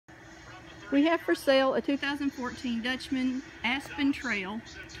We have for sale a 2014 Dutchmen Aspen Trail,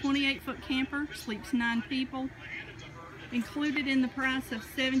 28-foot camper, sleeps 9 people. Included in the price of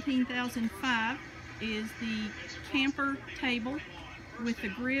 $17,500 is the camper table with the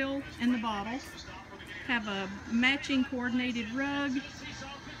grill and the bottles. Have a matching coordinated rug.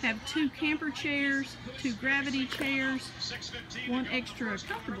 Have 2 camper chairs, 2 gravity chairs, 1 extra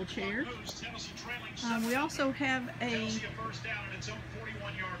comfortable chair. We also have a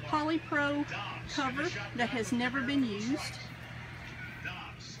Polypro cover that has never been used.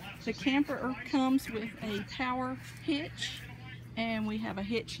 The camper comes with a power hitch, and we have a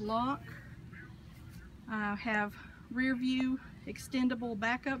hitch lock. Have rear view extendable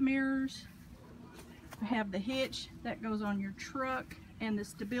backup mirrors. We have the hitch that goes on your truck, and the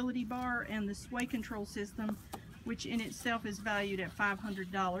stability bar and the sway control system, which in itself is valued at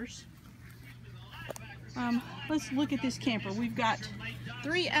 $500. Let's look at this camper. We've got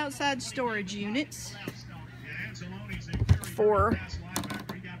 3 outside storage units for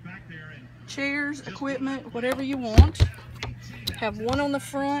chairs, equipment, whatever you want. Have 1 on the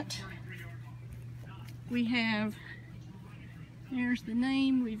front. We have, there's the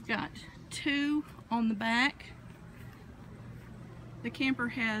name, we've got 2 on the back. The camper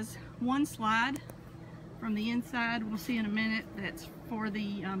has 1 slide from the inside. We'll see in a minute. That's for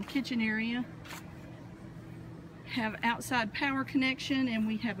the kitchen area. Have outside power connection, and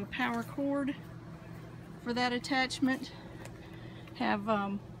we have a power cord for that attachment. Have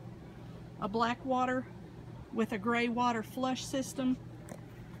a black water with a gray water flush system.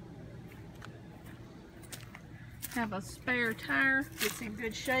 Have a spare tire. It's in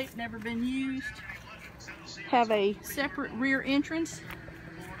good shape, never been used. Have a separate rear entrance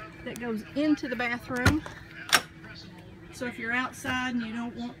that goes into the bathroom. So if you're outside and you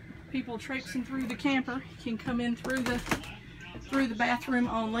don't want people traipsing through the camper, you can come in through the bathroom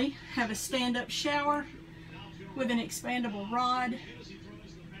only. Have a stand-up shower with an expandable rod.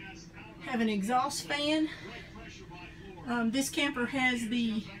 Have an exhaust fan. This camper has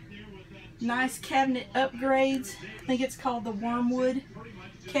the nice cabinet upgrades. I think it's called the Wormwood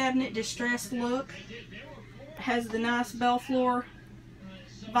cabinet distressed look. Has the nice bell floor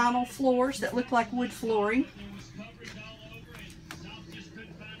vinyl floors that look like wood flooring.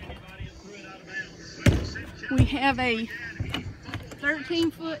 We have a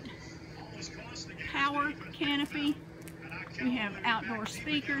 13-foot power canopy. We have outdoor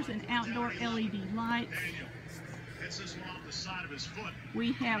speakers and outdoor LED lights.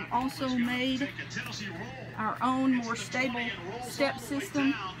 We have also made our own more stable step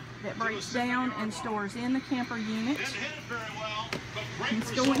system that breaks down and stores in the camper unit.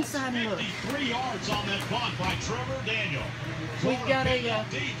 Let's go inside and look. We've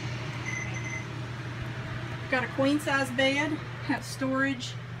got a queen size bed, have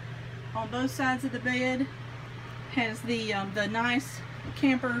storage on both sides of the bed, has the nice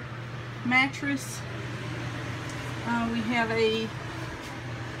camper mattress. We have a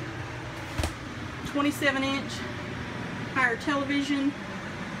 27-inch higher television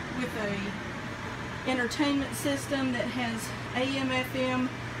with a entertainment system that has AM, FM,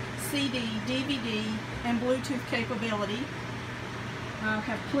 CD, DVD, and Bluetooth capability.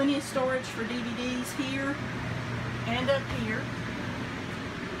 Have plenty of storage for DVDs here and up here.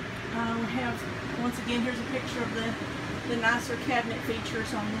 We have, once again, here's a picture of the nicer cabinet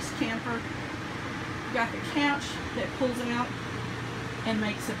features on this camper. We've got the couch that pulls out and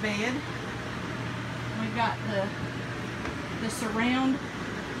makes a bed. We've got the surround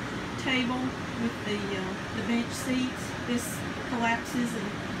table with the bench seats. This collapses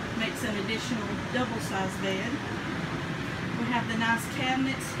and makes an additional double-sized bed. We have the nice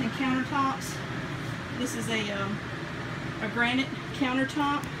cabinets and countertops. This is a granite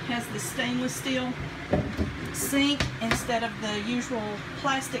countertop. Has the stainless steel sink instead of the usual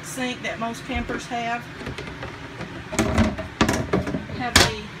plastic sink that most campers have. Have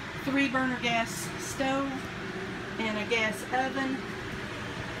a 3-burner gas stove and a gas oven.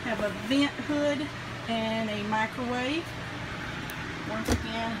 Have a vent hood and a microwave. Once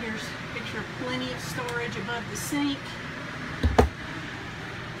again, here's a picture of plenty of storage above the sink.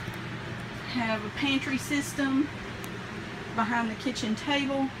 Have a pantry system behind the kitchen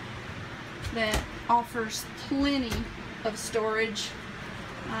table that offers plenty of storage.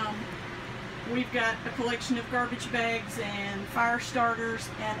 We've got a collection of garbage bags and fire starters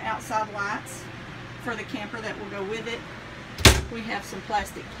and outside lights for the camper that will go with it. We have some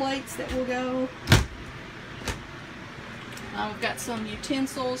plastic plates that will go. We've got some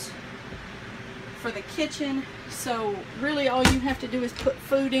utensils for the kitchen. So really all you have to do is put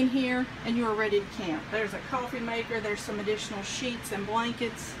food in here and you are ready to camp. There's a coffee maker, there's some additional sheets and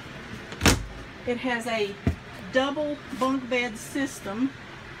blankets. It has a double bunk bed system.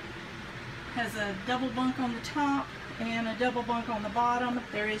 Has a double bunk on the top and a double bunk on the bottom.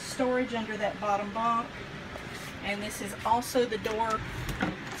 There is storage under that bottom bunk. And this is also the door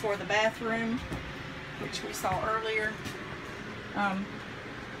for the bathroom, which we saw earlier.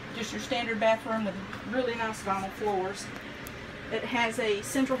 Just your standard bathroom with really nice vinyl floors. It has a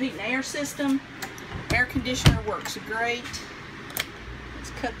central heat and air system. Air conditioner works great.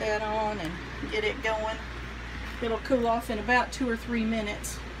 Let's cut that on and get it going. It'll cool off in about 2 or 3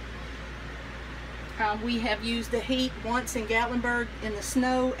 minutes. We have used the heat once in Gatlinburg in the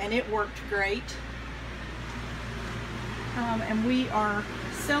snow, and it worked great. And we are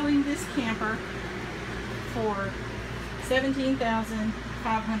selling this camper for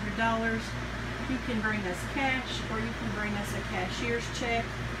 $17,500. You can bring us cash, or you can bring us a cashier's check.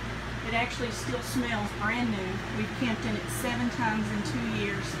 It actually still smells brand new. We've camped in it 7 times in 2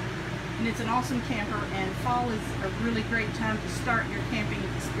 years. And it's an awesome camper, and fall is a really great time to start your camping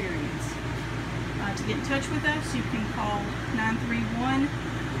experience. To get in touch with us, you can call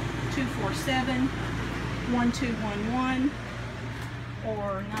 931-247-1211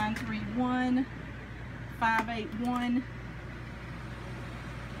 or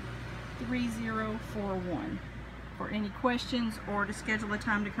 931-581-3041 for any questions or to schedule a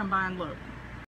time to come by and look.